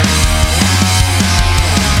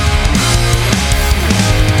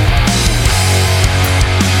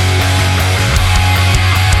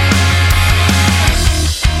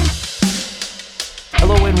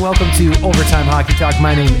welcome to Overtime Hockey Talk.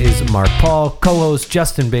 My name is Mark Paul, co-host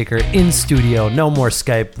Justin Baker in studio. No more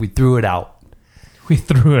Skype. We threw it out. We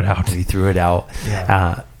threw it out.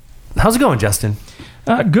 Yeah. How's it going, Justin?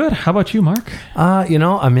 Good. How about you, Mark?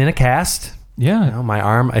 I'm in a cast. Yeah. My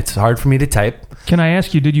arm, it's hard for me to type. Can I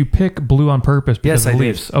ask you, did you pick blue on purpose because Yes, of the I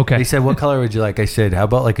Leafs? did. Okay. They said, what color would you like? I said, how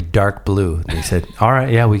about like a dark blue? They said, all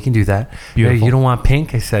right, yeah, we can do that. Beautiful. Hey, you don't want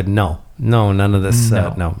pink? I said, no, none of this.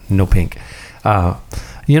 No pink.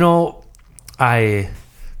 I,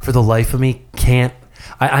 for the life of me, can't.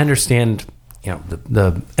 I understand,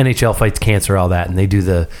 the NHL fights cancer, all that, and they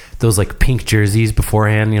do those like pink jerseys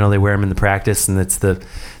beforehand. They wear them in the practice, and it's the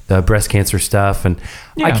breast cancer stuff. And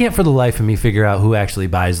yeah. I can't for the life of me figure out who actually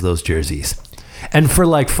buys those jerseys. And for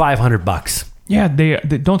like $500. Yeah, they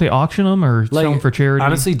don't they auction them or sell them for charity?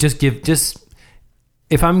 Honestly,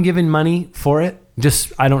 if I'm giving money for it,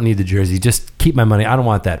 I don't need the jersey. Just keep my money. I don't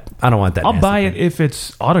want that. I'll buy it if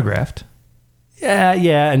it's autographed.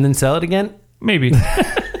 Yeah, and then sell it again. Maybe.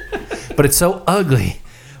 But it's so ugly.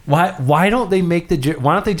 Why don't they make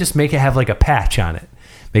why don't they just make it have like a patch on it?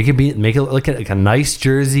 Make it look like a nice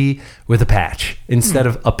jersey with a patch instead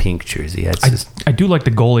of a pink jersey. I do like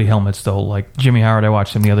the goalie helmets though. Like Jimmy Howard, I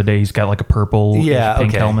watched him the other day. He's got like a purple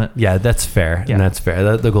pink helmet. Yeah, that's fair. Yeah. And that's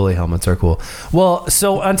fair. The goalie helmets are cool. Well,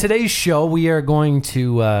 so on today's show, we are going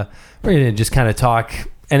to just kind of talk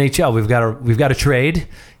NHL. We've got a trade.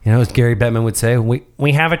 As Gary Bettman would say,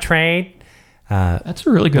 we have a trade. That's a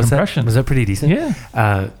really good impression. Was that pretty decent?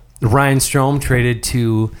 Yeah. Ryan Strome traded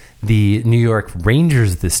to the New York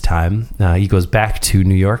Rangers this time. He goes back to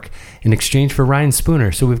New York in exchange for Ryan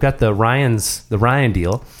Spooner. So we've got the Ryan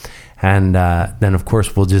deal. And then, of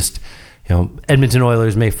course, we'll just, Edmonton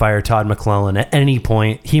Oilers may fire Todd McClellan at any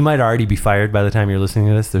point. He might already be fired by the time you're listening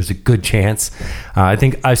to this. There's a good chance. I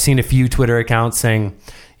think I've seen a few Twitter accounts saying,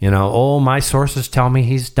 my sources tell me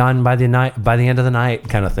he's done by the end of the night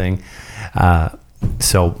kind of thing.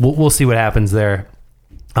 So we'll see what happens there.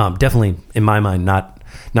 Definitely, in my mind, not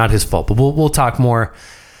his fault. But we'll talk more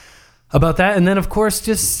about that. And then, of course,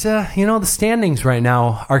 just the standings right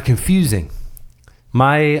now are confusing.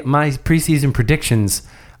 My preseason predictions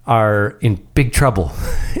are in big trouble.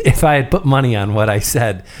 If I had put money on what I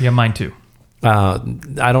said, yeah, mine too.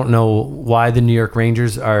 I don't know why New York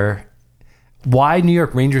Rangers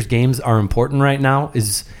games are important right now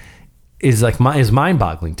is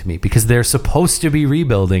mind-boggling to me, because they're supposed to be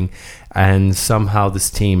rebuilding, and somehow this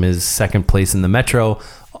team is second place in the Metro,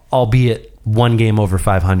 albeit one game over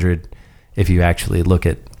 500. If you actually look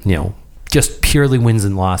at just purely wins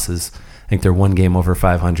and losses, I think they're one game over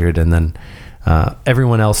 500, and then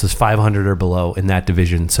everyone else is 500 or below in that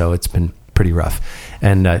division. So it's been pretty rough.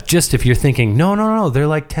 And just if you're thinking, no, they're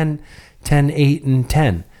like 10, 8, and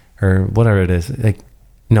 10 or whatever it is, like.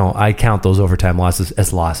 No, I count those overtime losses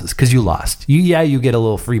as losses because you lost. You get a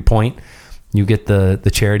little free point. You get the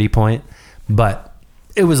charity point, but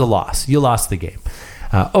it was a loss. You lost the game.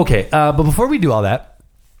 Okay, but before we do all that,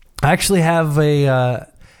 I actually have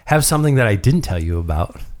have something that I didn't tell you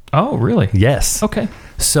about. Oh, really? Yes. Okay.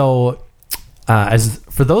 So, as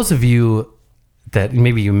for those of you that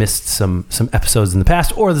maybe you missed some episodes in the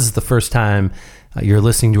past, or this is the first time you're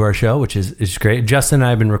listening to our show, which is great. Justin and I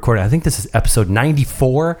have been recording. I think this is episode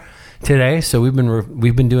 94 today. So we've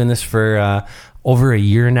been doing this for over a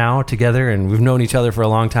year now together, and we've known each other for a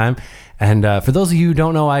long time. And for those of you who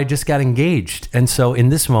don't know, I just got engaged, and so in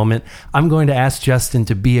this moment, I'm going to ask Justin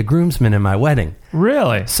to be a groomsman in my wedding.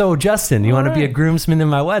 Really? So Justin, you want to be a groomsman in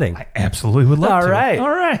my wedding? I absolutely would love to. All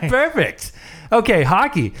right, perfect. Okay,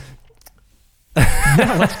 hockey.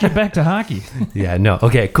 Yeah, let's get back to hockey. Yeah, no.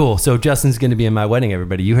 Okay, cool. So Justin's going to be in my wedding,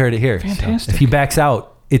 everybody. You heard it here. Fantastic. So if he backs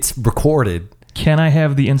out, it's recorded. Can I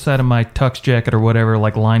have the inside of my tux jacket or whatever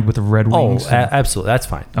lined with red wings? Absolutely. That's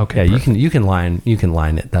fine. Okay. Yeah, you can line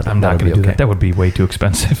it. I'm not going to do that. That would be way too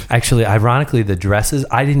expensive. Actually, ironically, the dresses,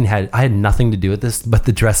 I had nothing to do with this, but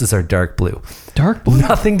the dresses are dark blue. Dark blue?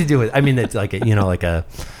 Nothing to do with it. I mean, it's like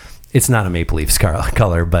it's not a Maple Leafs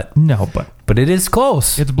color, but no, but it is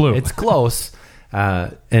close. It's blue. It's close.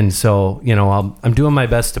 And so, I'm doing my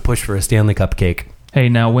best to push for a Stanley Cup cake. Hey,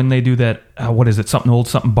 now when they do that, what is it? Something old,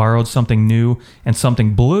 something borrowed, something new, and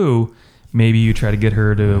something blue. Maybe you try to get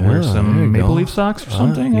her to wear some Maple Leaf socks or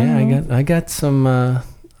something. I got some.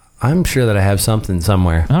 I'm sure that I have something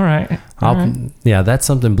somewhere. All right. Yeah, that's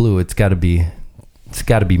something blue. It's got to be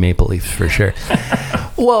Maple Leafs for sure.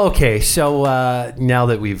 Well, okay. So now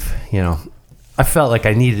that we've, I felt like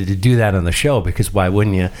I needed to do that on the show, because why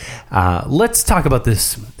wouldn't you? Let's talk about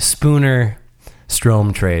this Spooner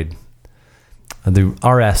Strome trade. The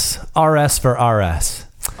RS for RS.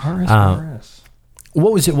 RS.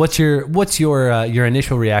 What's your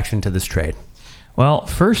initial reaction to this trade? Well,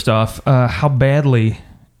 first off, how badly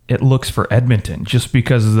it looks for Edmonton, just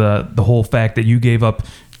because of the whole fact that you gave up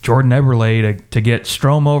Jordan Eberle to get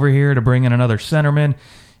Strome over here to bring in another centerman,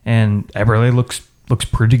 and Eberle looks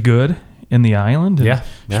pretty good in the island. And yeah.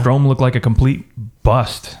 Strome looked like a complete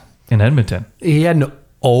bust in Edmonton. He had an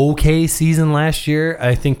okay season last year.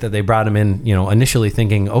 I think that they brought him in, initially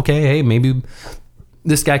thinking, okay, hey, maybe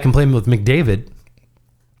this guy can play with McDavid.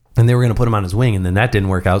 And they were going to put him on his wing, and then that didn't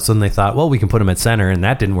work out. So then they thought, well, we can put him at center, and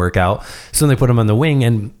that didn't work out. So then they put him on the wing,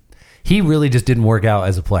 and he really just didn't work out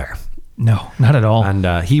as a player. No, not at all.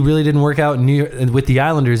 And he really didn't work out with the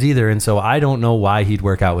Islanders either, and so I don't know why he'd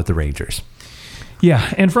work out with the Rangers.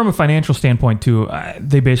 Yeah, and from a financial standpoint, too,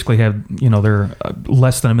 they basically have, they're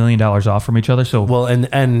less than $1 million off from each other. So well, and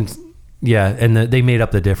they made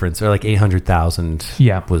up the difference, or like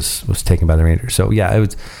 $800,000 was taken by the Rangers. So, yeah, it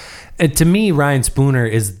was... To me, Ryan Spooner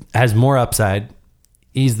has more upside.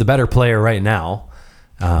 He's the better player right now.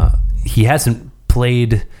 He hasn't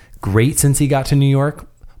played great since he got to New York,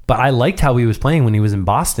 but I liked how he was playing when he was in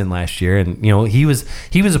Boston last year. And he was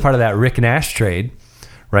a part of that Rick Nash trade,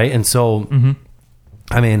 right? And so,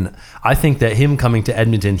 I mean, I think that him coming to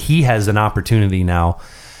Edmonton, he has an opportunity now.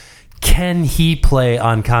 Can he play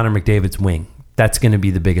on Connor McDavid's wing? That's going to be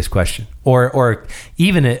the biggest question, or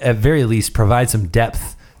even at very least provide some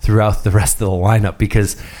depth throughout the rest of the lineup,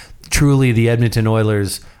 because truly the Edmonton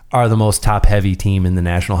Oilers are the most top-heavy team in the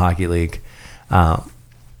National Hockey League.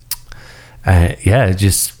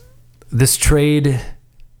 This trade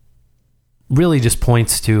really just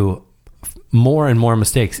points to more and more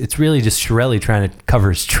mistakes. It's really just Chiarelli trying to cover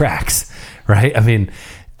his tracks, right? I mean,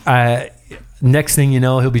 next thing you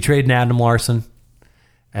know, he'll be trading Adam Larsson.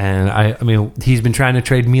 And I mean, he's been trying to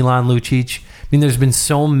trade Milan Lucic. I mean, there's been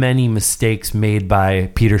so many mistakes made by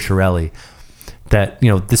Peter Chiarelli that,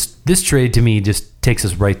 this trade to me just takes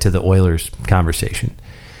us right to the Oilers conversation.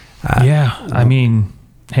 I mean,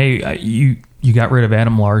 hey, you got rid of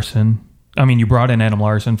Adam Larsson. I mean, you brought in Adam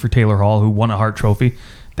Larsson for Taylor Hall, who won a Hart Trophy.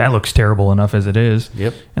 That looks terrible enough as it is.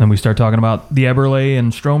 Yep. And then we start talking about the Eberle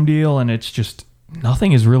and Strome deal, and it's just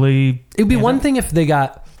nothing is really... It would be one thing if they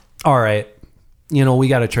got, all right, we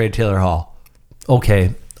got to trade Taylor Hall.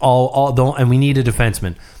 Okay. And we need a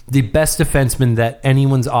defenseman. The best defenseman that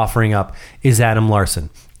anyone's offering up is Adam Larsson.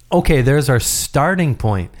 Okay, there's our starting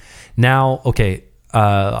point. Now, okay,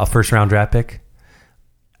 a first-round draft pick?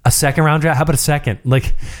 A second-round draft? How about a second?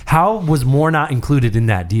 Like, how was Moore not included in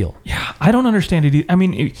that deal? Yeah, I don't understand it. I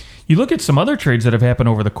mean, you look at some other trades that have happened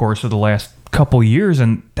over the course of the last couple years,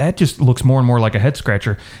 and that just looks more and more like a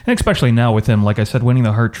head-scratcher. And especially now with him, like I said, winning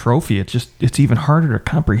the Hart Trophy, it's even harder to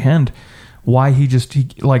comprehend why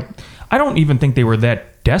I don't even think they were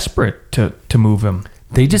that desperate to move him.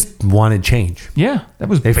 They just wanted change. Yeah,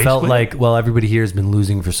 They felt like, well, everybody here has been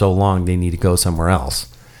losing for so long, they need to go somewhere else.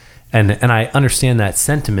 And I understand that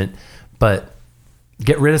sentiment, but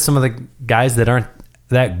get rid of some of the guys that aren't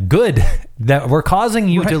that good, that were causing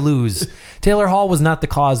you to lose. Taylor Hall was not the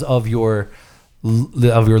cause of your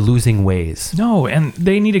losing ways. No, and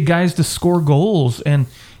they needed guys to score goals, and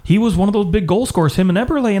he was one of those big goal scorers, him and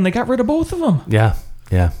Eberle, and they got rid of both of them. Yeah.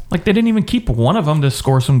 Like they didn't even keep one of them to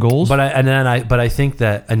score some goals. But I think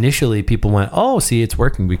that initially people went, oh, see, it's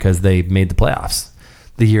working because they made the playoffs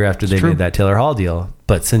the year after they made that Taylor Hall deal.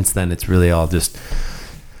 But since then, it's really all just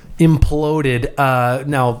imploded.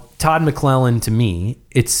 Now, Todd McClellan, to me,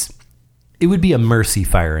 it would be a mercy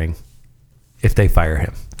firing if they fire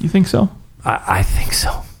him. You think so? I think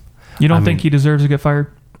so. You don't think he deserves to get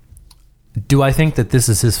fired? Do I think that this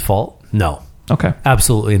is his fault? No. Okay.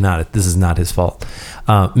 Absolutely not. This is not his fault.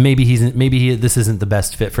 This isn't the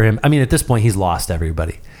best fit for him. I mean, at this point, he's lost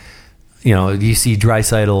everybody. You see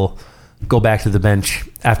Draisaitl go back to the bench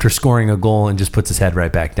after scoring a goal and just puts his head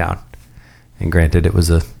right back down. And granted, it was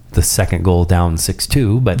the second goal down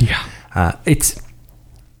 6-2, but it's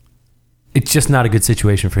just not a good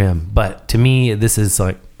situation for him. But to me, this is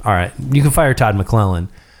like, all right, you can fire Todd McClellan.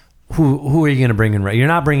 Who are you going to bring in? You're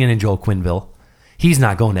not bringing in Joel Quenneville. He's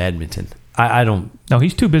not going to Edmonton. I don't. No,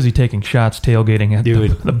 he's too busy taking shots, tailgating at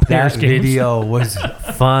the Bears that games. Video was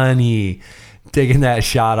funny. Taking that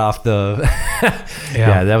shot off the...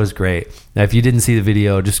 yeah, that was great. Now, if you didn't see the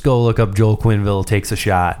video, just go look up Joel Quenneville takes a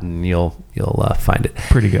shot, and you'll find it.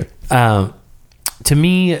 Pretty good. To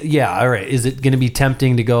me, yeah, all right. Is it going to be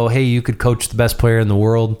tempting to go, hey, you could coach the best player in the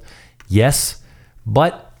world? Yes,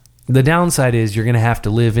 but the downside is you're going to have to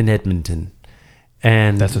live in Edmonton.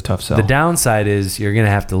 And that's a tough sell. The downside is you're going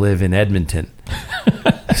to have to live in Edmonton.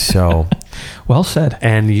 So... Well said.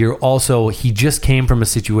 And he just came from a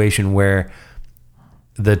situation where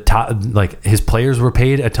the top, like his players were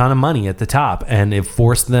paid a ton of money at the top, and it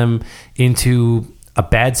forced them into a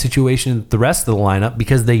bad situation with the rest of the lineup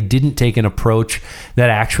because they didn't take an approach that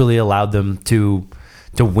actually allowed them to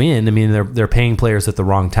win. I mean, they're paying players at the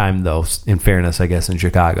wrong time, though, in fairness, I guess, in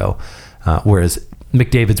Chicago, whereas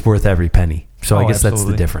McDavid's worth every penny. So I guess that's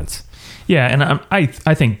the difference. Yeah, and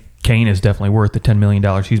I think Kane is definitely worth the $10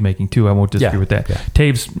 million he's making, too. I won't disagree with that. Yeah.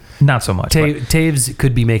 Taves, not so much. Taves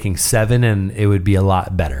could be making $7 million, and it would be a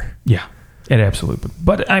lot better. Yeah, it absolutely.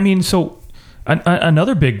 But, I mean, so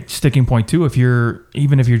another big sticking point, too,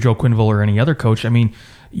 even if you're Joe Quenneville or any other coach, I mean,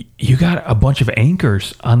 you got a bunch of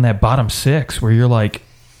anchors on that bottom six where you're like,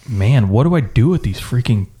 man, what do I do with these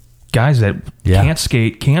freaking guys that can't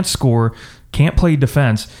skate, can't score, can't play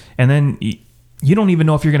defense, and then you don't even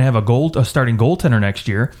know if you're going to have a starting goaltender next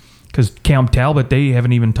year because Cam Talbot, they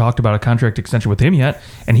haven't even talked about a contract extension with him yet,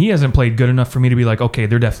 and he hasn't played good enough for me to be like, okay,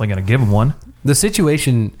 they're definitely going to give him one. The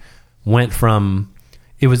situation went from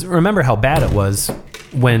remember how bad it was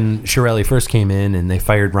when Chiarelli first came in and they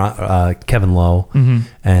fired Kevin Lowe,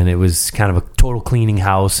 and it was kind of a total cleaning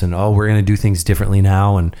house, and we're going to do things differently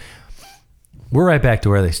now, and we're right back to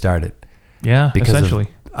where they started. Yeah, because essentially.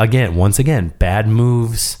 Once again, bad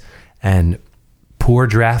moves and poor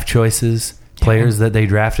draft choices, players that they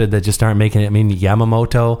drafted that just aren't making it. I mean,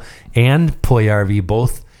 Yamamoto and Puljujarvi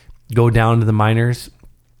both go down to the minors.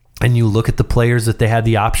 And you look at the players that they had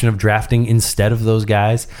the option of drafting instead of those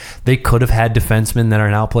guys. They could have had defensemen that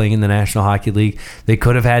are now playing in the National Hockey League. They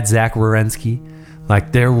could have had Zach Werenski.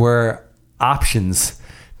 Like, there were options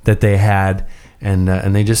that they had, and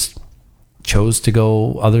they just chose to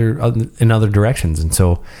go in other directions. And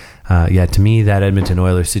so, to me, that Edmonton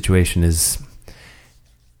Oilers situation is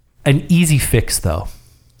an easy fix, though.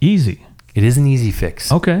 Easy. It is an easy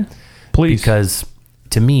fix. Okay. Please. Because,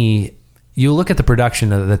 to me, you look at the production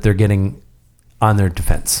that they're getting on their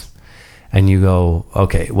defense, and you go,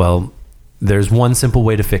 okay, well, there's one simple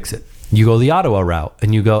way to fix it. You go the Ottawa route,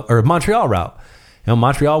 or Montreal route.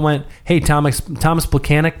 Montreal went, hey, Thomas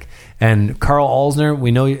Plekanec and Carl Alzner.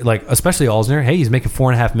 We know, like, especially Alzner. Hey, he's making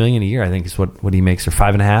 $4.5 million a year. I think is what he makes, or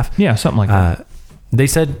 $5.5 million. Yeah, something like that. They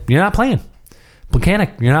said, you're not playing.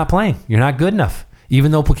 Plekanec, you're not playing. You're not good enough.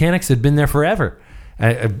 Even though Plekanec had been there forever.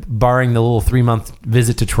 Barring the little 3-month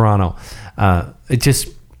visit to Toronto. It just,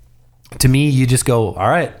 to me, you just go, all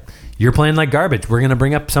right, you're playing like garbage. We're going to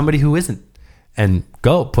bring up somebody who isn't, and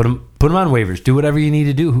go put them on waivers. Do whatever you need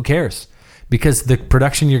to do. Who cares? Because the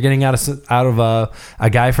production you're getting out of a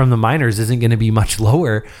guy from the minors isn't going to be much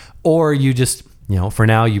lower, or you just, for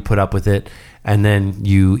now you put up with it, and then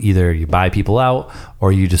you buy people out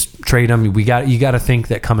or you just trade them. You got to think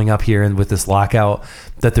that coming up here and with this lockout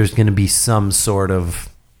that there's going to be some sort of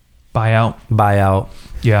buyout.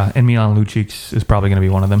 Yeah, and Milan Lucic is probably going to be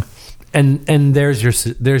one of them. And there's your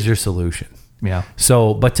solution. Yeah.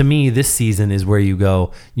 So, but to me, this season is where you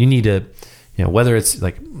go. You need to, whether it's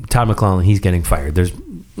like Todd McLellan, he's getting fired. There's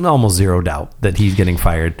almost zero doubt that he's getting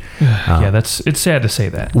fired. It's sad to say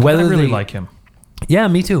that. Whether I really like him. Yeah,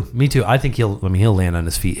 me too. I think he'll land on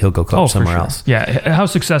his feet. He'll go coach somewhere else. Yeah, how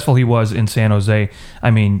successful he was in San Jose.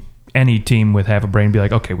 I mean, any team with half a brain would be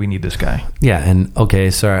like, okay, we need this guy. Yeah, and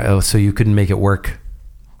so you couldn't make it work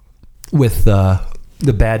with the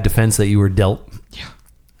bad defense that you were dealt. Yeah.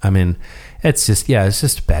 I mean, it's just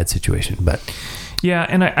a bad situation. But yeah,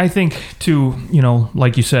 and I think too,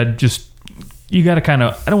 like you said, just you got to kind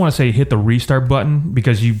of, I don't want to say hit the restart button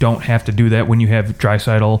because you don't have to do that when you have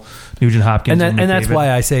Draisaitl, Nugent Hopkins, and that's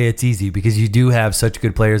why I say it's easy, because you do have such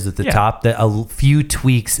good players at the top that a few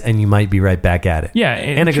tweaks and you might be right back at it. Yeah,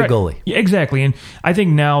 and a good goalie. Yeah, exactly. And I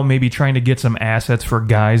think now maybe trying to get some assets for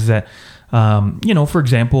guys that, for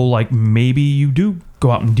example, like maybe you do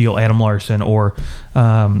go out and deal Adam Larson or,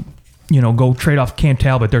 go trade off Cam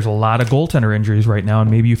Talbot. There's a lot of goaltender injuries right now,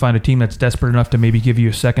 and maybe you find a team that's desperate enough to maybe give you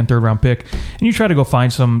a second, third round pick, and you try to go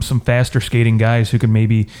find some faster skating guys who can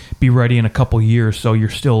maybe be ready in a couple years, so you're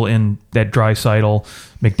still in that Draisaitl,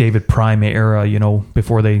 McDavid prime era,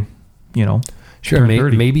 before they, Sure,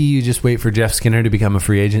 maybe you just wait for Jeff Skinner to become a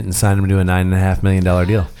free agent and sign him to a $9.5 million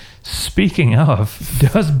deal. Speaking of,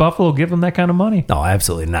 does Buffalo give him that kind of money? No,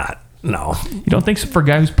 absolutely not. No. You don't think so for a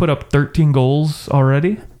guy who's put up 13 goals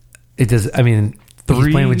already? It does. I mean, he's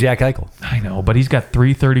playing with Jack Eichel. I know, but he's got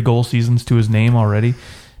 3 30-goal seasons to his name already,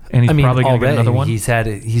 and he's probably going to get another one. He's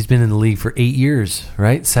been in the league for 8 years,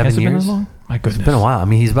 right? 7 years. Been that long? My goodness, it's been a while. I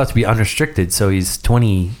mean, he's about to be unrestricted, so he's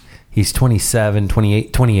 20. He's 27,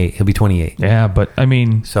 28. He'll be 28. Yeah, but I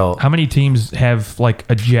mean, so how many teams have like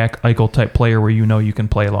a Jack Eichel type player where you can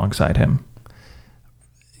play alongside him?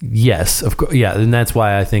 Yes, of course. Yeah, and that's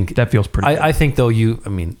why I think that feels pretty good. I think though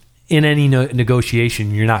in any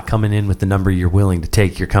negotiation, you're not coming in with the number you're willing to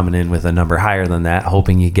take. You're coming in with a number higher than that,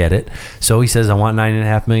 hoping you get it. So he says, I want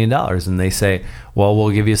 $9.5 million. And they say, well,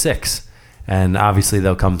 we'll give you 6. And obviously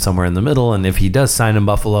they'll come somewhere in the middle. And if he does sign in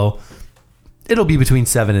Buffalo, it'll be between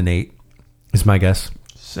 7 and 8 is my guess.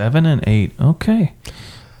 7 and 8. Okay.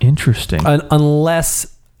 Interesting.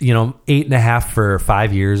 Unless, 8.5 for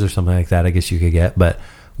 5 years or something like that, I guess you could get. But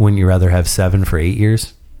wouldn't you rather have 7 for 8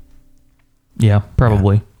 years? Yeah,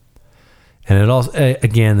 probably. Yeah. And it also,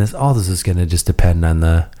 again, this is going to just depend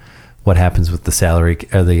on what happens with the salary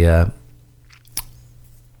or the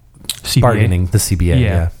CBA? Bargaining, the CBA.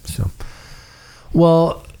 Yeah. So,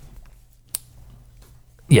 well,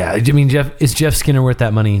 yeah. I mean, is Jeff Skinner worth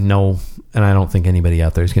that money? No, and I don't think anybody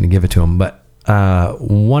out there is going to give it to him. But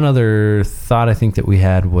one other thought I think that we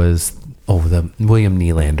had was the William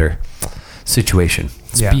Nylander situation.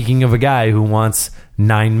 Yeah. Speaking of a guy who wants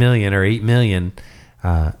 $9 million or $8 million.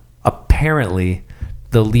 Apparently,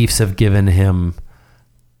 the Leafs have given him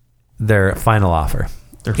their final offer.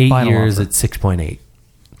 8 years at 6.8.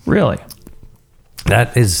 Really?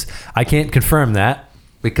 That is, I can't confirm that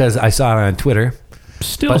because I saw it on Twitter.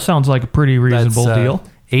 Still sounds like a pretty reasonable deal.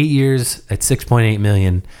 8 years at 6.8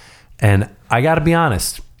 million. And I got to be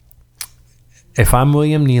honest, if I'm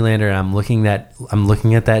William Nylander and I'm looking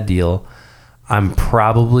at that deal, I'm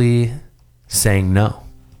probably saying no.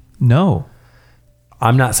 No.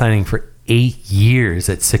 I'm not signing for 8 years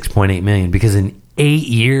at 6.8 million because in 8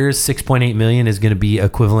 years, 6.8 million is going to be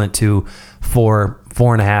equivalent to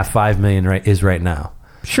 4.5 million right now.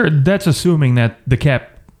 Sure, that's assuming that the cap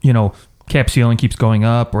ceiling keeps going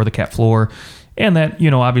up or the cap floor, and that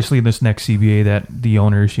obviously in this next CBA that the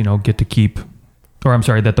owners get to keep, or I'm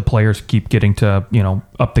sorry, that the players keep getting to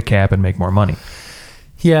up the cap and make more money.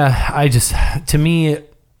 Yeah, to me,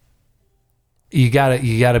 you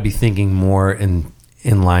gotta be thinking more in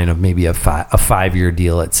line of maybe a 5-year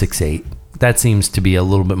deal at 6.8. That seems to be a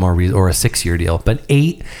little bit more or a 6-year deal. But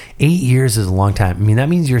 8 years is a long time. I mean, that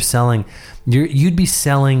means you'd be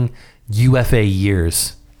selling UFA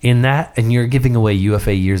years in that, and you're giving away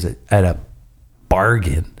UFA years at a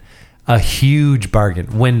bargain, a huge bargain.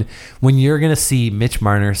 When you're gonna see Mitch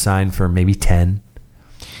Marner sign for maybe 10,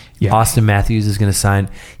 yeah. Austin Matthews is gonna sign.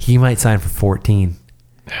 He might sign for 14.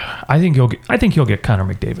 I think he'll get Connor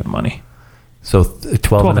McDavid money. So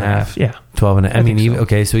 12 and a half. Yeah. 12 and a half. I mean,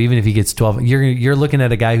 so. So even if he gets 12, you're looking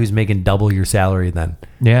at a guy who's making double your salary then.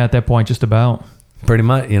 Yeah, at that point, just about. Pretty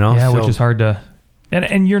much, Yeah, which is hard to...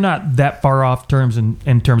 And you're not that far off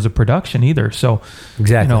in terms of production either. So,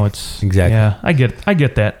 exactly. Exactly. Yeah, I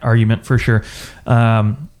get that argument for sure.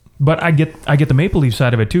 But I get the Maple Leaf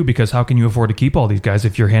side of it too, because how can you afford to keep all these guys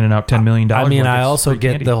if you're handing out $10 million? I mean, I also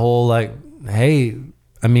get the whole hey,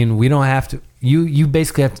 I mean, we don't have to. You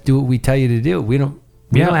basically have to do what we tell you to do. We don't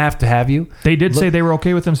have to have you. They did say they were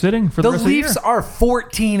okay with him sitting for the rest Leafs of the year. are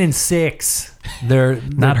 14-6. They're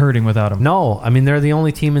not hurting without him. No, I mean they're the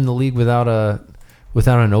only team in the league without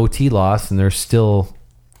an OT loss, and they're still,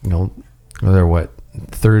 they're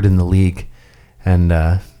third in the league, and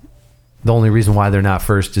the only reason why they're not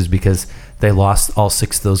first is because they lost all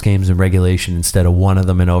 6 of those games in regulation instead of 1 of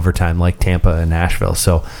them in overtime, like Tampa and Nashville.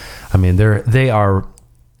 So, I mean, they are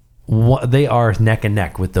neck and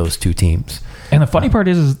neck with those two teams. And the funny part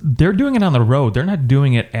is they're doing it on the road. They're not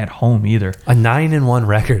doing it at home either. A 9-1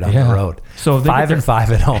 record on the road. So 5-5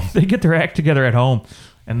 at home. They get their act together at home,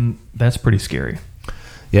 and that's pretty scary.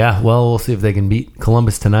 Yeah, well, we'll see if they can beat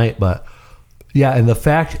Columbus tonight. But yeah, and the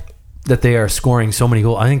fact that they are scoring so many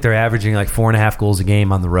goals, I think they're averaging 4.5 goals a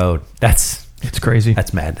game on the road. It's crazy.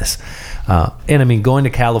 That's madness. And I mean, going to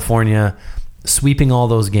California, sweeping all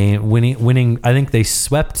those games, winning. I think they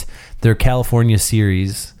swept their California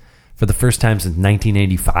series for the first time since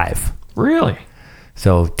 1985. Really?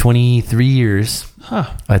 So 23 years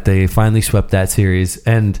that they finally swept that series.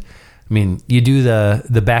 And I mean, you do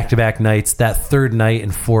the back-to-back nights. That third night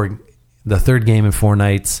the third game in 4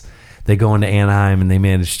 nights, they go into Anaheim and they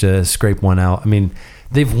manage to scrape one out. I mean,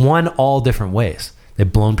 they've won all different ways.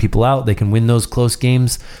 They've blown people out. They can win those close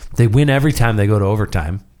games. They win every time they go to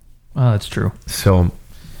overtime. Oh, that's true. So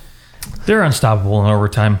they're unstoppable in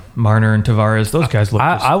overtime. Marner and Tavares, those guys look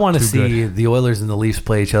I want to see good. The Oilers and the Leafs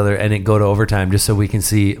play each other and it go to overtime just so we can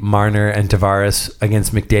see Marner and Tavares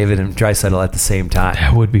against McDavid and Draisaitl at the same time.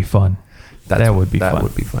 That would be fun. That would be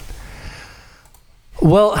fun.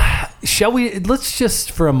 Well, let's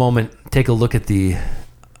just for a moment take a look at the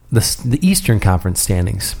Eastern Conference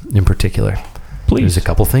standings in particular. Please. There's a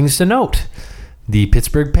couple things to note. The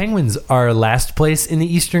Pittsburgh Penguins are last place in the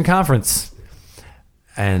Eastern Conference.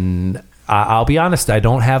 And I'll be honest, I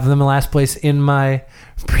don't have them in last place in my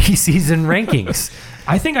preseason rankings.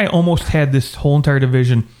 I think I almost had this whole entire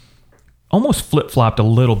division almost flip-flopped a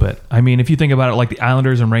little bit. I mean, if you think about it, like the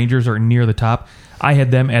Islanders and Rangers are near the top. I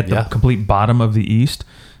had them at the complete bottom of the East.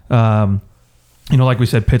 Like we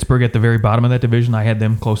said, Pittsburgh at the very bottom of that division. I had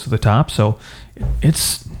them close to the top. So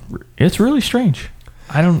it's really strange.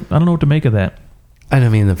 I don't know what to make of that. And I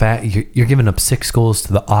mean, the fact you're giving up 6 goals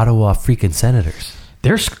to the Ottawa freaking Senators.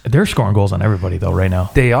 They're scoring goals on everybody though right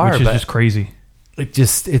now. They are, which is just crazy. It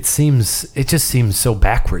just seems so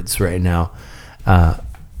backwards right now.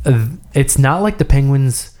 It's not like the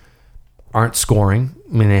Penguins aren't scoring.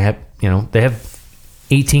 I mean, they have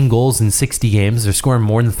 18 goals in 60 games. They're scoring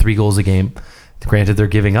more than 3 goals a game. Granted, they're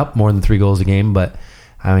giving up more than 3 goals a game, but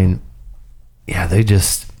I mean, yeah, they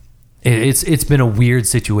just it's been a weird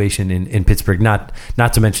situation in Pittsburgh. Not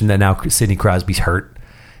to mention that now Sidney Crosby's hurt,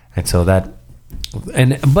 and so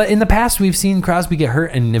but in the past we've seen Crosby get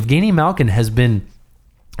hurt, and Evgeny Malkin has been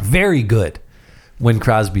very good when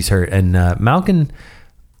Crosby's hurt, and Malkin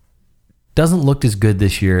doesn't look as good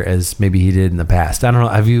this year as maybe he did in the past. I don't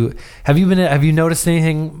know. Have you noticed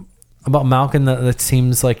anything about Malkin that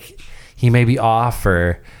seems like he may be off?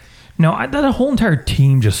 Or no, the whole entire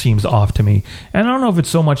team just seems off to me. And I don't know if it's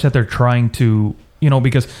so much that they're trying to,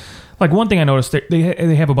 because like one thing I noticed,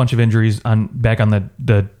 they have a bunch of injuries back on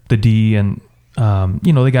the D, and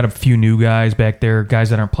they got a few new guys back there,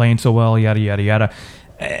 guys that aren't playing so well, yada yada yada.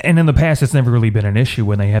 And in the past, it's never really been an issue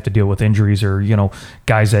when they have to deal with injuries or,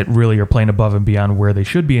 guys that really are playing above and beyond where they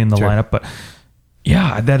should be in the lineup. But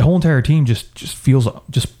yeah, that whole entire team just feels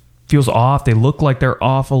off. They look like they're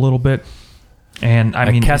off a little bit. And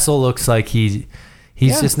I mean, Kessel looks like he's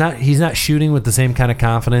not shooting with the same kind of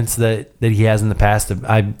confidence that he has in the past.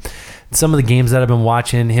 Some of the games that I've been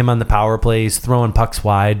watching, him on the power plays, throwing pucks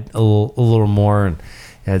wide a little more,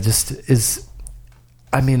 and just is.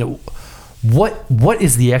 I mean, what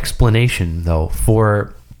is the explanation though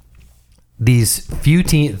for these 3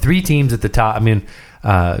 teams at the top? I mean,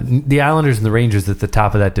 the Islanders and the Rangers at the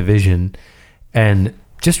top of that division, and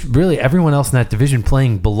just really everyone else in that division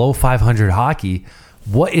playing below 500 hockey.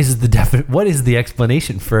 What is the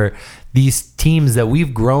explanation for these teams that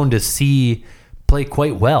we've grown to see play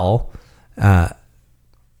quite well,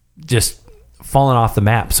 just falling off the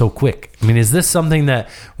map so quick? I mean, is this something that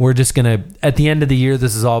we're just going to, at the end of the year,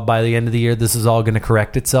 by the end of the year, this is all going to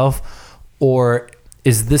correct itself? Or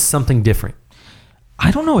is this something different?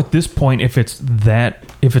 I don't know at this point if it's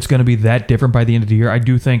going to be that different by the end of the year. I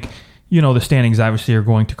do think, the standings obviously are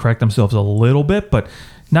going to correct themselves a little bit, but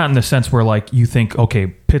not in the sense where like you think, okay,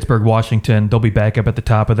 Pittsburgh, Washington, they'll be back up at the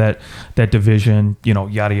top of that division,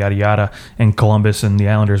 yada, yada, yada. And Columbus and the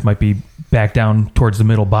Islanders might be back down towards the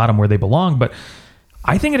middle bottom where they belong. But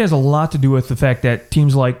I think it has a lot to do with the fact that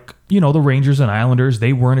teams like, the Rangers and Islanders,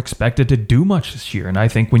 they weren't expected to do much this year. And I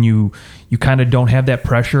think when you kind of don't have that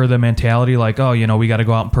pressure, the mentality like, oh, we got to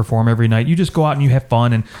go out and perform every night. You just go out and you have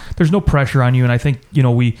fun and there's no pressure on you. And I think,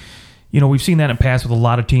 we've seen that in the past with a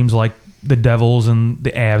lot of teams like the Devils and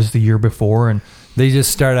the Avs the year before, and they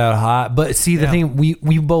just start out hot. But see, the thing,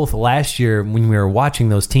 we both last year when we were watching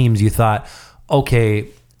those teams, you thought, okay,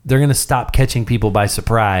 they're going to stop catching people by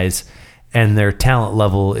surprise, and their talent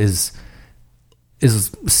level is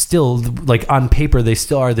still, like, on paper they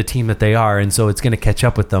still are the team that they are, and so it's going to catch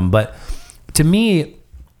up with them. But to me,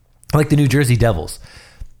 like the New Jersey Devils,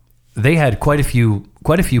 they had quite a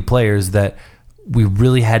few players that we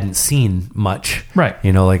really hadn't seen much, right?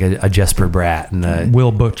 Like a Jesper Bratt and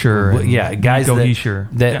Will Butcher, guys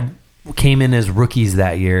that came in as rookies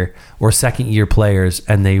that year or second year players,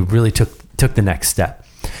 and they really took the next step.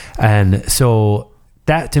 And so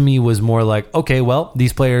that to me was more like, okay, well,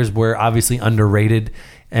 these players were obviously underrated,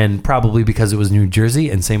 and probably because it was New Jersey,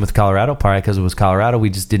 and same with Colorado, probably because it was Colorado, we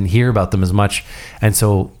just didn't hear about them as much, and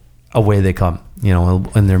so away they come,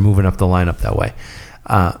 and they're moving up the lineup that way.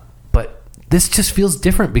 This just feels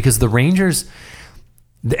different because the Rangers,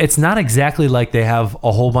 it's not exactly like they have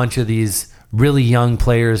a whole bunch of these really young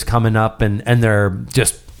players coming up and they're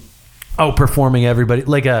just outperforming everybody.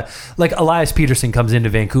 Like Elias Peterson comes into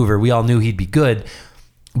Vancouver. We all knew he'd be good,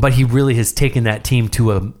 but he really has taken that team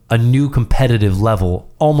to a new competitive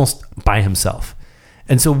level almost by himself.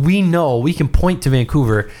 And so we know we can point to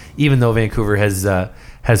Vancouver, even though Vancouver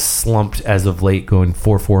has slumped as of late, going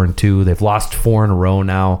 4-4-2. They've lost 4 in a row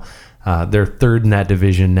now. They're third in that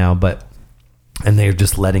division now, and they're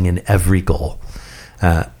just letting in every goal.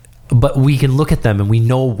 But we can look at them and we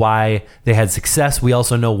know why they had success. We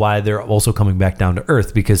also know why they're also coming back down to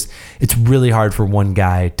earth, because it's really hard for one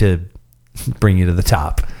guy to bring you to the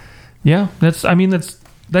top. Yeah, that's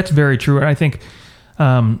very true. And I think,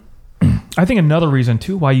 I think another reason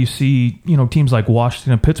too why you see teams like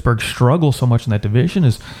Washington and Pittsburgh struggle so much in that division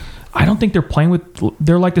is I don't think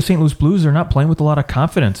they're like the St. Louis Blues. They're not playing with a lot of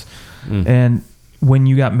confidence. And when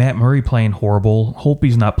you got Matt Murray playing horrible,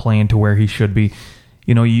 Holtby's not playing to where he should be.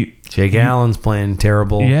 Jake Allen's playing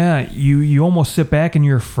terrible. Yeah, you almost sit back and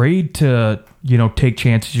you're afraid to take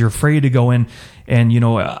chances. You're afraid to go in and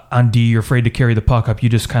on D you're afraid to carry the puck up. You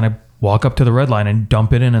just kind of walk up to the red line and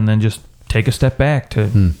dump it in, and then just take a step back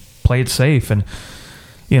to play it safe. And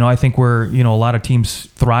I think where a lot of teams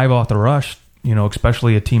thrive off the rush.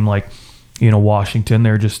 Especially a team like Washington,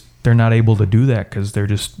 they're not able to do that because they're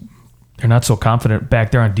not so confident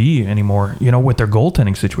back there on D anymore. With their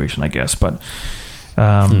goaltending situation, I guess. But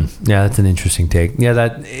yeah, that's an interesting take. Yeah,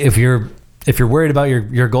 that if you're worried about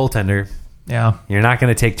your goaltender, yeah, you're not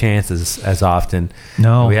going to take chances as often.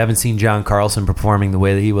 No, we haven't seen John Carlson performing the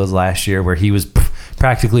way that he was last year, where he was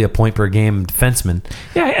practically a point per game defenseman.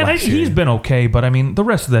 Yeah, and he's been okay, but I mean the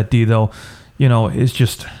rest of that D though, is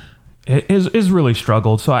just. Is really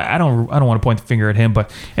struggled, so I don't want to point the finger at him,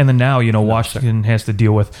 but and then now Washington has to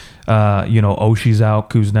deal with Oshie's out,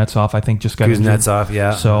 Kuznetsov I think just got Kuznetsov injured.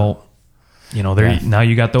 Yeah, so now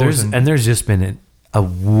you got those, there's just been a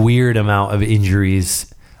weird amount of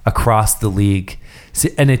injuries across the league,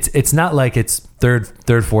 and it's not like it's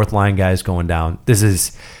third, fourth line guys going down. This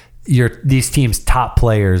is these teams' top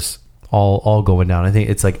players. All going down. I think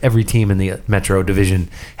it's like every team in the Metro division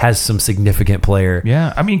has some significant player.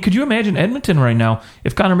 Yeah. I mean, could you imagine Edmonton right now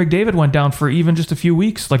if Connor McDavid went down for even just a few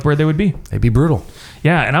weeks, like where they would be? They'd be brutal.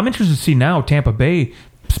 Yeah. And I'm interested to see now Tampa Bay,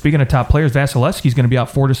 speaking of top players, Vasilevsky's going to be out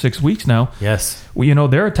 4 to 6 weeks now. Yes. Well,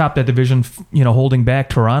 they're atop that division, holding back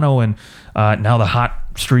Toronto and now the hot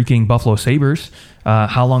streaking Buffalo Sabres.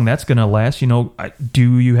 How long that's going to last?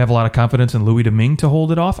 Do you have a lot of confidence in Louis Domingue to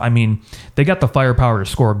hold it off? I mean, they got the firepower to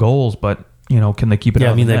score goals, but can they keep it?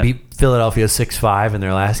 Yeah, I mean they beat Philadelphia 6-5 in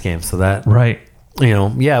their last game, so that right.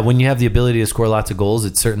 When you have the ability to score lots of goals,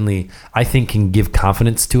 it certainly I think can give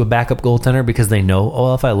confidence to a backup goaltender because they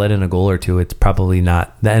know, if I let in a goal or two, it's probably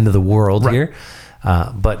not the end of the world here.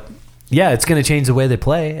 But yeah, it's going to change the way they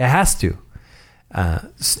play. It has to.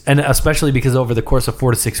 And especially because over the course of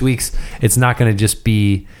 4 to 6 weeks, it's not going to just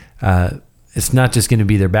be it's not just going to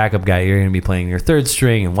be their backup guy. You're going to be playing your third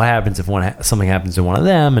string, and what happens if something happens to one of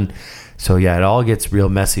them? And so yeah, it all gets real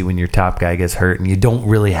messy when your top guy gets hurt and you don't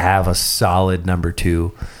really have a solid number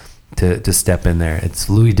two to step in there. It's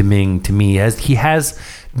Louis Domingue to me. He has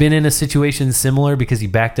been in a situation similar because he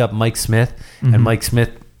backed up Mike Smith, and Mike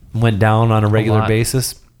Smith went down on a regular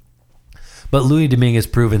basis. But Louis Domingue has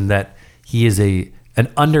proven that he is an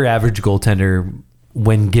under-average goaltender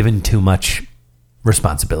when given too much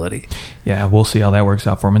responsibility. Yeah, we'll see how that works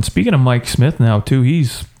out for him. And speaking of Mike Smith now, too,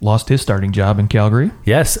 he's lost his starting job in Calgary.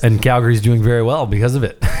 Yes, and Calgary's doing very well because of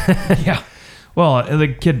it. Yeah. Well, the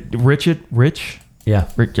kid, Rich? Yeah.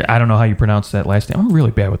 Rich, I don't know how you pronounce that last name. I'm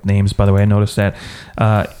really bad with names, by the way. I noticed that.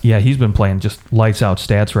 Yeah, he's been playing just lights-out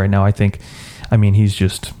stats right now, I think. I mean,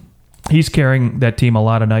 he's carrying that team a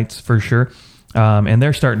lot of nights for sure. And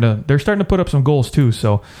they're starting to put up some goals too,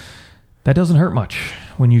 so that doesn't hurt much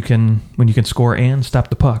when you can score and stop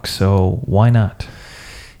the puck. So why not?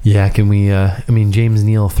 Yeah, can we? James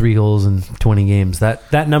Neal 3 goals in 20 games.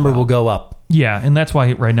 That number will go up. Yeah, and that's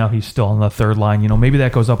why right now he's still on the third line. Maybe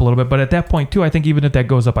that goes up a little bit, but at that point too, I think even if that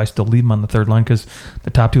goes up, I still leave him on the third line because the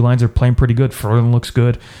top 2 lines are playing pretty good. Furlan looks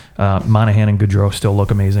good. Monahan and Gaudreau still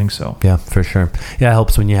look amazing. So yeah, for sure. Yeah, it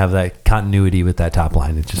helps when you have that continuity with that top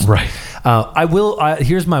line. It's just right.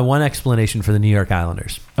 Here's my one explanation for the New York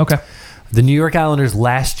Islanders. Okay. The New York Islanders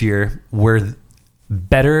last year were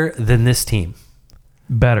better than this team.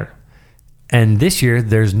 Better. And this year,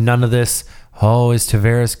 there's none of this, is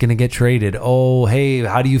Tavares going to get traded? Oh, hey,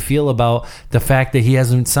 how do you feel about the fact that he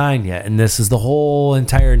hasn't signed yet? And this is the whole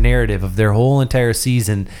entire narrative of their whole entire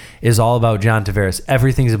season is all about John Tavares.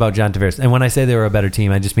 Everything's about John Tavares. And when I say they were a better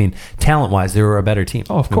team, I just mean talent-wise, they were a better team.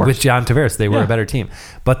 Oh, of course. With John Tavares, they were a better team.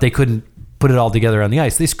 But they couldn't put it all together on the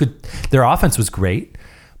ice. Their offense was great,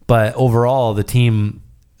 but overall, the team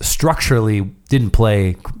structurally didn't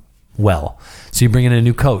play well. So you bring in a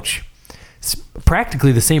new coach. It's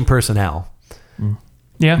practically the same personnel.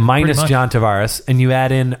 Yeah, minus John Tavares, and you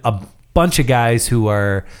add in a bunch of guys who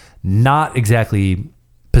are not exactly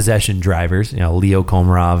possession drivers. Leo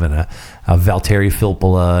Komarov and a Valtteri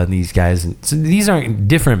Filppula, and these guys. So these aren't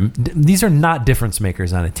different. These are not difference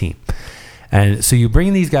makers on a team. And so you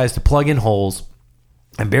bring these guys to plug in holes,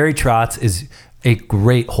 and Barry Trotz is a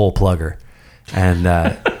great hole plugger. And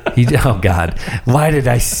oh God, why did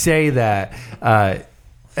I say that?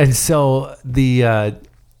 And so the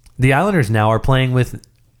Islanders now are playing with,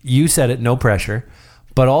 you said it, no pressure,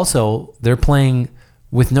 but also they're playing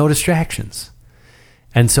with no distractions.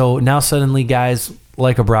 And so now suddenly guys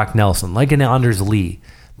like a Brock Nelson, like an Anders Lee,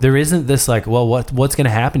 there isn't this like, well, what's going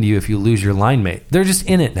to happen to you if you lose your line mate? They're just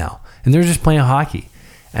in it now, and they're just playing hockey.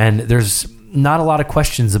 And there's not a lot of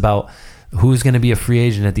questions about who's going to be a free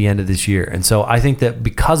agent at the end of this year. And so I think that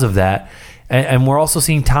because of that, and we're also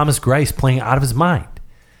seeing Thomas Greiss playing out of his mind.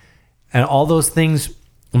 And all those things,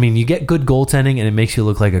 I mean, you get good goaltending, and it makes you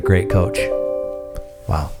look like a great coach.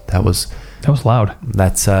 Wow, that was loud.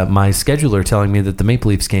 That's my scheduler telling me that the Maple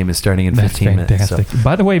Leafs game is starting in 15 minutes. So.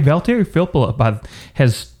 By the way, Valtteri Filppula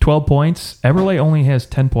has 12 points. Eberle only has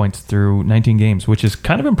 10 points through 19 games, which is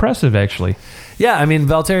kind of impressive, actually. Yeah, I mean,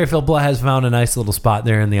 Valtteri Filppula has found a nice little spot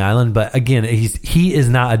there in the island, but again, he is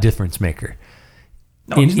not a difference maker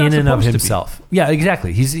in and of himself. Yeah,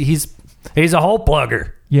 exactly. He's a hole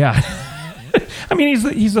plugger. Yeah. I mean,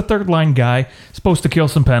 he's a third line guy, supposed to kill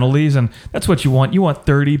some penalties, and that's what you want. You want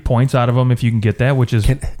 30 points out of him if you can get that, which is...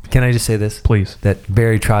 Can I just say this? Please. That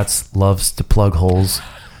Barry Trotz loves to plug holes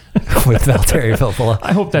with Valtteri Filppula.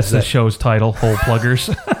 I hope that's the show's title, Hole Pluggers.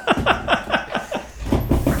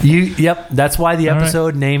 Yep, that's why the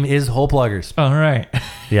episode name is Hole Pluggers. All right.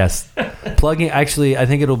 Yes. Plugging, actually, I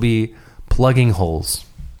think it'll be Plugging Holes.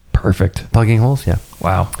 Perfect. Plugging holes, yeah.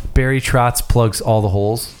 Wow. Barry Trotz plugs all the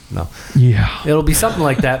holes. No. Yeah. It'll be something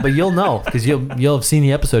like that, but you'll know because you'll have seen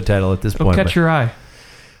the episode title at this point. It'll catch your eye.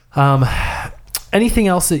 Anything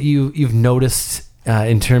else that you've noticed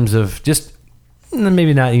in terms of just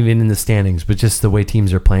maybe not even in the standings, but just the way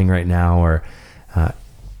teams are playing right now, or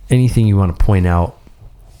anything you want to point out?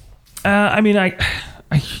 I mean, I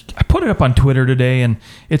put it up on Twitter today, and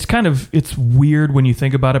it's weird when you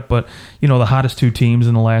think about it, but the hottest two teams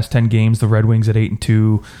in the last 10 games, the Red Wings at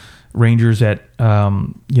 8-2, Rangers at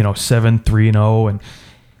 7-3-0, and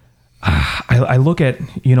I look at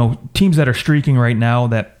teams that are streaking right now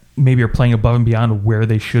that maybe are playing above and beyond where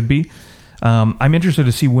they should be. I'm interested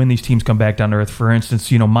to see when these teams come back down to earth. For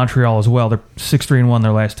instance, Montreal as well. They're 6-3-1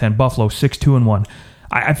 their last 10. Buffalo 6-2-1.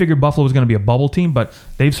 I figured Buffalo was going to be a bubble team, but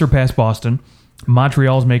they've surpassed Boston.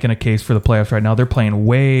 Montreal's making a case for the playoffs right now. They're playing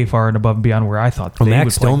way far and above and beyond where I thought they would play.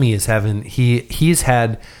 Max Domi is having he's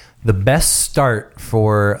had the best start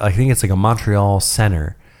for, I think it's like a Montreal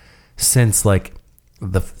center since like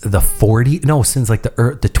the 40s, since like the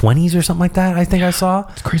 20s or something like that. I think I saw.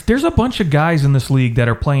 It's crazy. There's a bunch of guys in this league that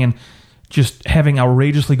are playing, just having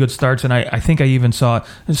outrageously good starts, and I think I even saw,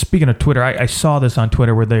 speaking of Twitter, I saw this on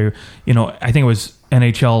Twitter where they, I think it was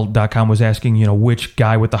NHL.com was asking, which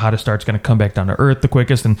guy with the hottest start is going to come back down to earth the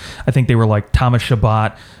quickest, and I think they were like Thomas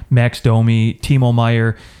Chabot, Max Domi, Timo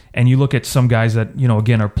Meier, and you look at some guys that,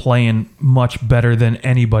 again, are playing much better than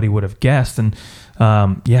anybody would have guessed, and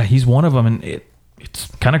he's one of them, and it's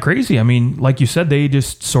kind of crazy. I mean, like you said, they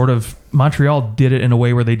just sort of, Montreal did it in a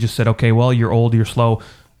way where they just said, okay, well, you're old, you're slow,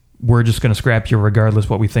 we're just going to scrap you regardless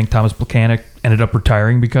what we think. Thomas Plekanec ended up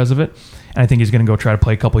retiring because of it. And I think he's going to go try to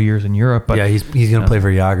play a couple years in Europe. But yeah, he's going to play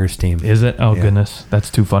for Jágr's team. Is it? Oh, yeah. Goodness.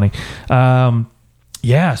 That's too funny.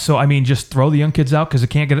 So, I mean, just throw the young kids out because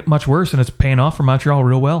it can't get much worse, and it's paying off for Montreal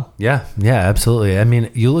real well. Yeah, absolutely. I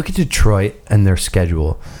mean, you look at Detroit and their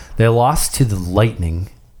schedule. They lost to the Lightning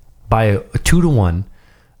by a 2-1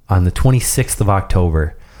 on the 26th of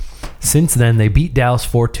October. Since then, they beat Dallas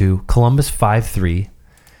 4-2, Columbus 5-3,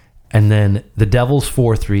 and then the Devils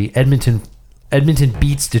 4-3. Edmonton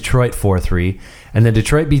beats Detroit 4-3, and then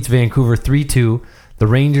Detroit beats Vancouver 3-2. The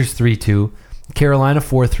Rangers 3-2. Carolina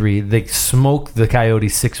 4-3. They smoke the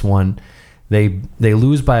Coyotes 6-1. They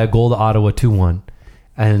lose by a goal to Ottawa 2-1,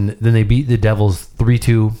 and then they beat the Devils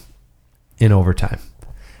 3-2 in overtime.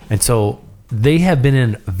 And so they have been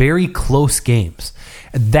in very close games.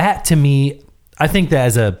 That to me, I think that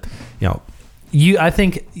as a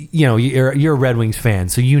you're a Red Wings fan,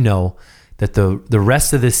 so that the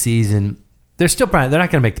rest of this season they're not going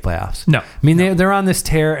to make the playoffs. No, I mean they're on this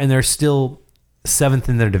tear and they're still 7th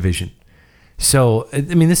in their division. So I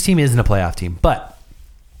mean this team isn't a playoff team, but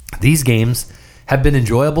these games have been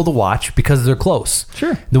enjoyable to watch because they're close.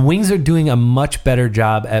 Sure, the Wings are doing a much better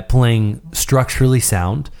job at playing structurally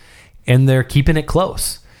sound, and they're keeping it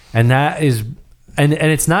close, and that is. And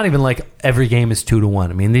it's not even like every game is 2-1.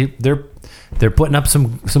 I mean, they're putting up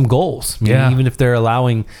some goals. I mean, even if they're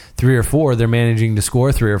allowing 3 or 4, they're managing to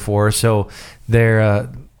score 3 or 4. So they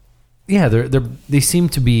seem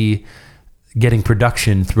to be getting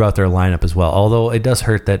production throughout their lineup as well. Although it does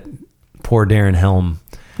hurt that poor Darren Helm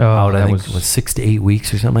out. I think was 6 to 8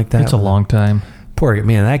 weeks or something like that. It's a long time. Poor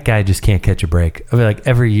man, that guy just can't catch a break. I mean, like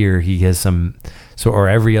every year he has or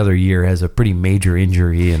every other year has a pretty major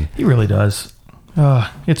injury, and he really does.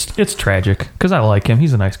 It's tragic because I like him.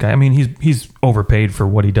 He's a nice guy. I mean, he's overpaid for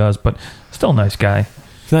what he does, but still a nice guy.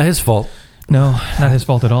 It's not his fault. No, not his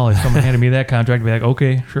fault at all. If someone handed me that contract, I'd be like,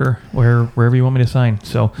 okay, sure, wherever you want me to sign.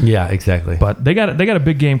 So yeah, exactly. But they got a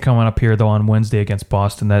big game coming up here though on Wednesday against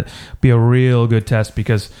Boston. That be a real good test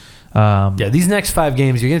because these next 5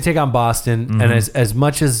 games you're going to take on Boston, and as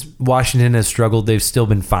much as Washington has struggled, they've still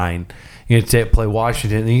been fine. You're going to play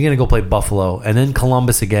Washington, and you're going to go play Buffalo, and then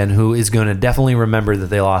Columbus again, who is going to definitely remember that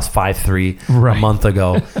they lost 5-3 a month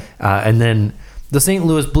ago, and then the St.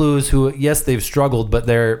 Louis Blues, who, yes, they've struggled, but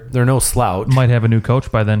they're no slouch. Might have a new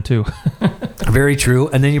coach by then, too. Very true.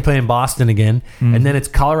 And then you're playing Boston again. And then it's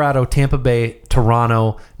Colorado, Tampa Bay,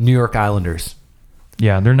 Toronto, New York Islanders.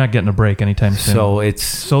 Yeah, they're not getting a break anytime soon.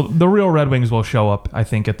 So the real Red Wings will show up, I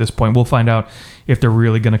think, at this point. We'll find out if they're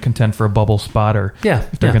really going to contend for a bubble spot or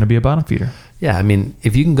if they're going to be a bottom feeder. Yeah, I mean,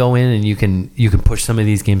 if you can go in and you can push some of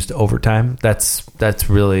these games to overtime, that's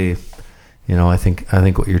really, I think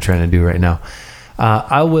what you're trying to do right now.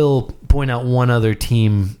 I will point out one other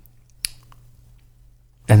team,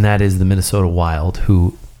 and that is the Minnesota Wild,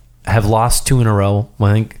 who have lost 2 in a row.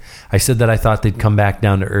 I think I said that I thought they'd come back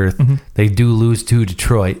down to earth. Mm-hmm. They do lose to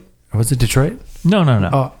Detroit. Or was it Detroit? No.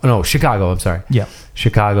 Oh, no, Chicago. I'm sorry. Yeah.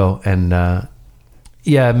 Chicago. And,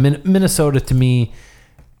 Minnesota, to me,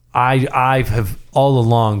 I have all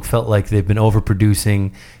along felt like they've been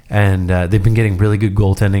overproducing, and they've been getting really good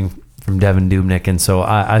goaltending from Devin Dubnyk. And so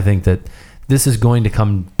I think that this is going to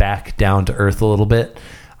come back down to earth a little bit.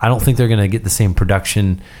 I don't think they're going to get the same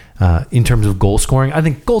production in terms of goal scoring. I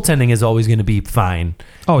think goaltending is always going to be fine.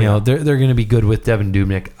 Oh, yeah. They're going to be good with Devin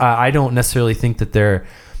Dubnyk. I don't necessarily think that they're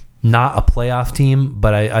not a playoff team,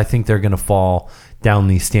 but I think they're going to fall down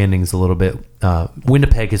these standings a little bit.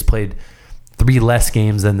 Winnipeg has played 3 less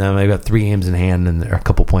games than them. They've got 3 games in hand, and they're a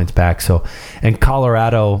couple points back. So, and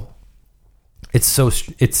Colorado, it's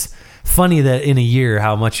funny that in a year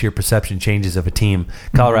how much your perception changes of a team.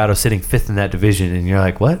 Colorado sitting 5th in that division, and you're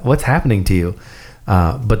like, what's happening to you?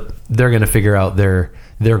 But they're going to figure out their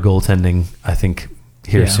goaltending, I think,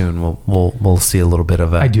 here soon. We'll see a little bit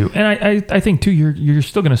of that. I do, and I think too, you're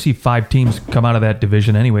still going to see 5 teams come out of that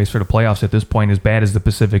division anyways for the playoffs at this point. As bad as the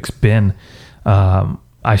Pacific's been,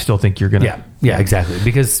 I still think you're going to yeah, exactly,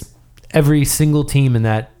 because every single team in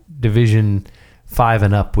that division 5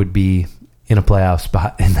 and up would be in a playoff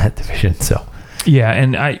spot in that division. So yeah,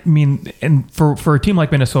 and I mean, and for a team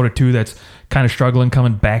like Minnesota too, that's kind of struggling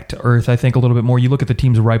coming back to earth, I think a little bit more. You look at the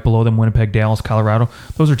teams right below them: Winnipeg, Dallas, Colorado.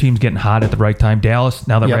 Those are teams getting hot at the right time. Dallas,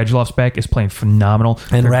 now that Radulov's back, is playing phenomenal,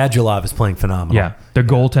 and Radulov is playing phenomenal. Yeah, their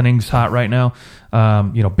goaltending's hot right now.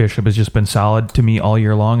 Bishop has just been solid to me all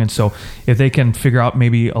year long, and so if they can figure out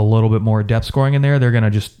maybe a little bit more depth scoring in there, they're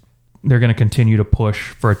going to continue to push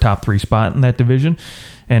for a top 3 spot in that division.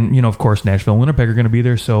 And, of course, Nashville and Winnipeg are going to be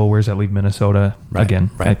there. So where's that leave Minnesota? Again,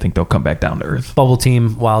 I think they'll come back down to earth. Bubble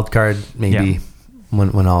team, wild card, maybe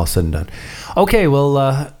when all is said and done. Okay,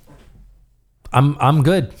 well, I'm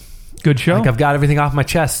good. Good show. Like I've got everything off my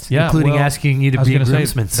chest, including asking you to be a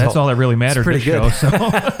groomsman. That's all that really matters. Pretty good. Show, so.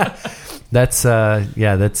 That's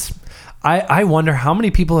I wonder how many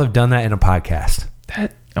people have done that in a podcast.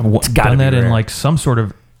 It's done that in like some sort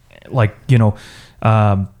of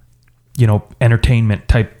entertainment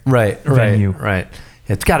type venue. Right.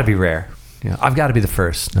 It's got to be rare. I've got to be the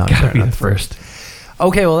first. No, got to be the first.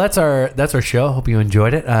 Okay, well that's our show. Hope you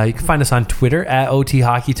enjoyed it. You can find us on Twitter at OT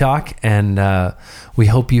Hockey Talk, and we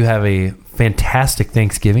hope you have a fantastic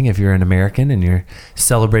Thanksgiving if you're an American and you're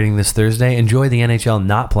celebrating this Thursday. Enjoy the NHL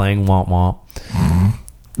not playing. Womp womp. Mm-hmm.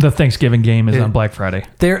 The Thanksgiving game is on Black Friday.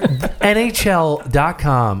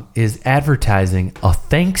 NHL.com is advertising a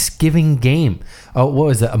Thanksgiving game. Oh, what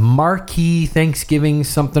was it? A marquee Thanksgiving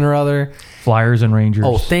something or other? Flyers and Rangers.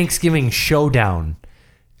 Oh, Thanksgiving Showdown.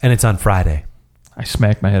 And it's on Friday. I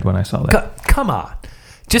smacked my head when I saw that. Come on.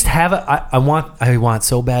 Just have it. I want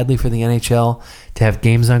so badly for the NHL to have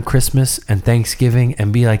games on Christmas and Thanksgiving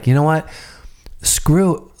and be like, you know what?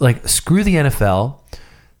 Screw the NFL.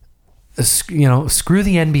 Screw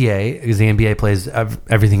the NBA, because the NBA plays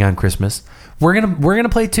everything on Christmas. We're gonna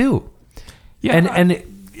play too. Yeah, and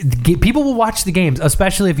people will watch the games,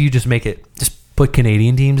 especially if you just put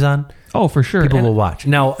Canadian teams on. Oh, for sure. People will watch.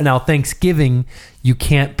 Now Thanksgiving, you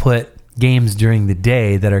can't put games during the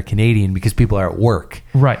day that are Canadian because people are at work.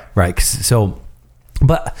 Right. So,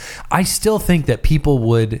 but I still think that people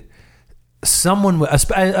would. Someone would,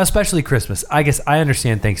 especially Christmas. I guess I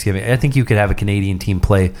understand Thanksgiving. I think you could have a Canadian team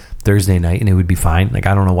play Thursday night and it would be fine. Like,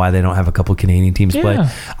 I don't know why they don't have a couple Canadian teams play.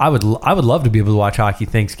 I would love to be able to watch hockey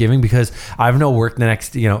Thanksgiving because I have no work the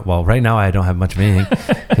next. Right now I don't have much of anything.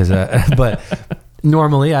 But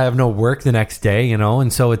normally I have no work the next day,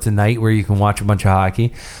 and so it's a night where you can watch a bunch of hockey.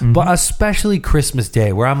 Mm-hmm. But especially Christmas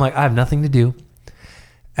Day, where I'm like, I have nothing to do.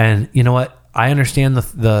 And you know what? I understand the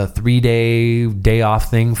 3-day off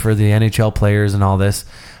thing for the NHL players and all this.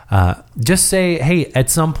 Just say, hey, at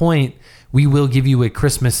some point, we will give you a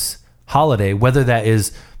Christmas holiday, whether that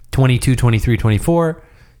is 22, 23, 24,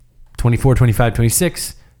 24, 25,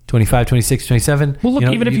 26, 25, 26, 27. Well, look,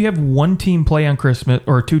 even if you have one team play on Christmas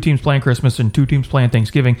or two teams play on Christmas and two teams play on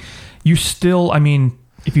Thanksgiving, you still, I mean,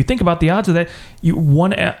 if you think about the odds of that,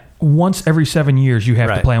 once every 7 years you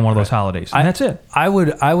have to play on one of those holidays, and that's it. I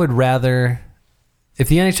would rather, if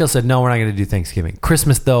the NHL said, no, we're not going to do Thanksgiving.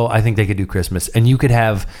 Christmas, though, I think they could do Christmas. And you could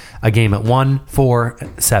have a game at 1, 4,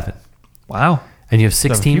 7. Wow. And you have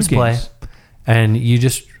 6 teams play, and you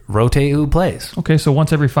just rotate who plays. Okay, so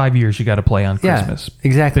once every 5 years you got to play on Christmas. Yeah,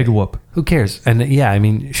 exactly. Big whoop. Who cares? And I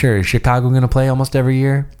mean, sure, is Chicago going to play almost every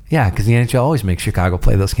year? Yeah, because the NHL always makes Chicago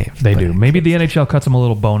play those games. They do. Maybe the NHL cuts them a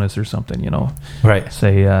little bonus or something, Right.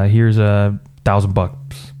 Say, here's $1,000.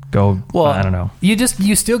 Go, well, I don't know.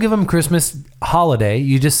 You still give them Christmas holiday.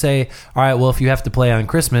 You just say, all right, well, if you have to play on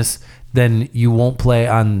Christmas, then you won't play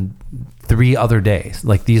on 3 other days,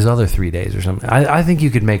 like these other 3 days or something. I think you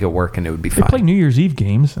could make it work and it would be fine. They play New Year's Eve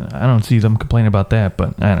games. I don't see them complaining about that,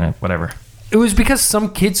 but I don't know, whatever. It was because some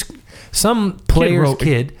player's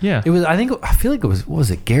kid. Yeah. It was, I feel like it was, what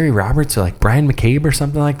was it, Gary Roberts or like Brian McCabe or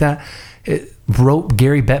something like that. It wrote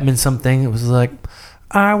Gary Bettman something. It was like,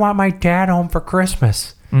 I want my dad home for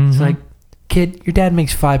Christmas. Mm-hmm. It's like, kid, your dad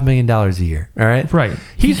makes $5 million a year. All right. Right.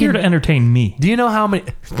 He's here to entertain me. Do you know how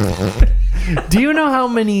many,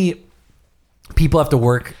 people have to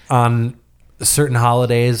work on certain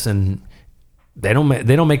holidays and they don't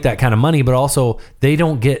make that kind of money, but also they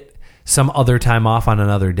don't get some other time off on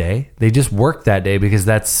another day. They just work that day because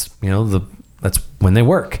that's when they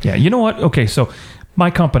work. Yeah. You know what? Okay. So my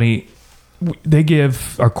company, they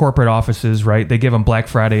give our corporate offices, right? They give them Black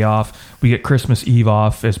Friday off. We get Christmas Eve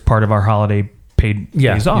off as part of our holiday paid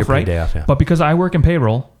days off, right? Day off, yeah. But because I work in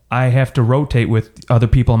payroll, I have to rotate with other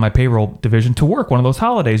people in my payroll division to work one of those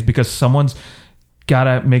holidays because someone's got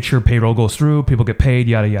to make sure payroll goes through, people get paid,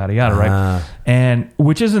 yada, yada, yada, right? And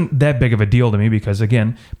which isn't that big of a deal to me because,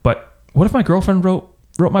 again, but what if my girlfriend wrote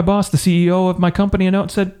my boss, the CEO of my company, a note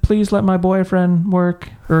and said, please let my boyfriend work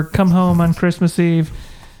or come home on Christmas Eve?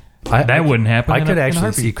 That wouldn't happen. I could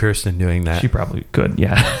actually see Kirsten doing that. She probably could,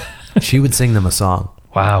 yeah. She would sing them a song.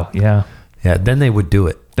 Wow, yeah. Yeah, then they would do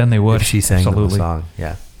it. Then they would. If she sang them a song.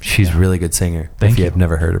 Yeah. She's a really good singer. Thank if you. Have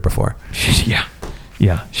never heard her before. Yeah.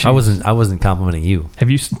 Yeah. I wasn't complimenting you.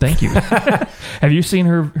 Thank you. Have you seen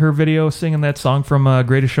her video singing that song from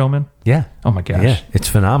Greatest Showman? Yeah. Oh my gosh. Yeah, it's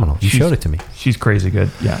phenomenal. You showed it to me. She's crazy good.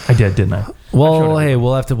 Yeah, I did, didn't I? Well, hey,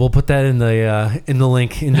 we'll put that in the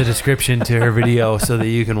link in the description to her video so that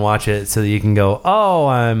you can watch it, so that you can go, oh,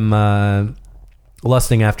 I'm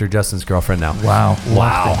lusting after Justin's girlfriend now. Wow.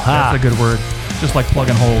 That's a good word. Just like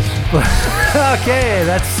plugging holes. Okay,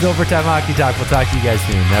 that's Overtime Hockey Talk. We'll talk to you guys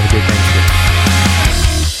soon. Have a good Thanksgiving.